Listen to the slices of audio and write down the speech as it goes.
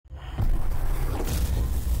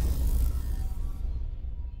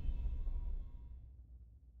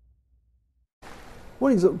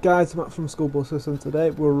What is up, guys? Matt from School Buses, and today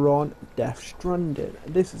we're on Death Stranding.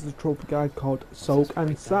 This is a trophy guide called Soak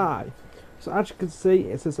and Sigh. So as you can see,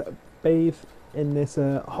 it says bathe in this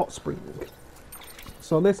hot spring.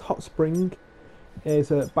 So this hot spring is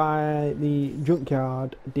by the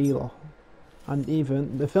junkyard dealer and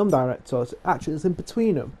even the film director. So actually it's in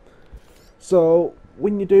between them. So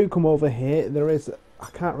when you do come over here, there is, I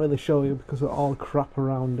can't really show you because of all crap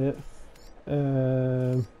around it.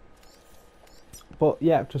 But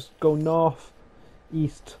yeah, just go north,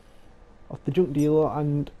 east of the junk dealer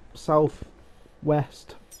and south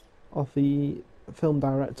west of the film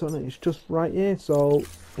director, and it's just right here. So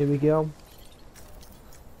here we go.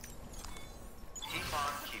 Keep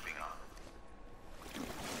on keeping on.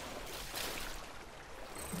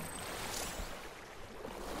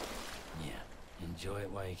 Yeah, enjoy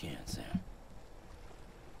it while you can, Sam.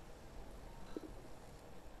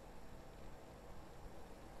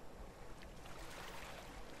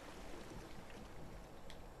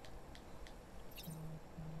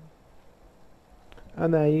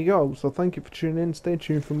 And there you go. So thank you for tuning in. Stay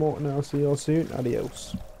tuned for more, and I'll see you all soon.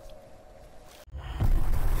 Adios.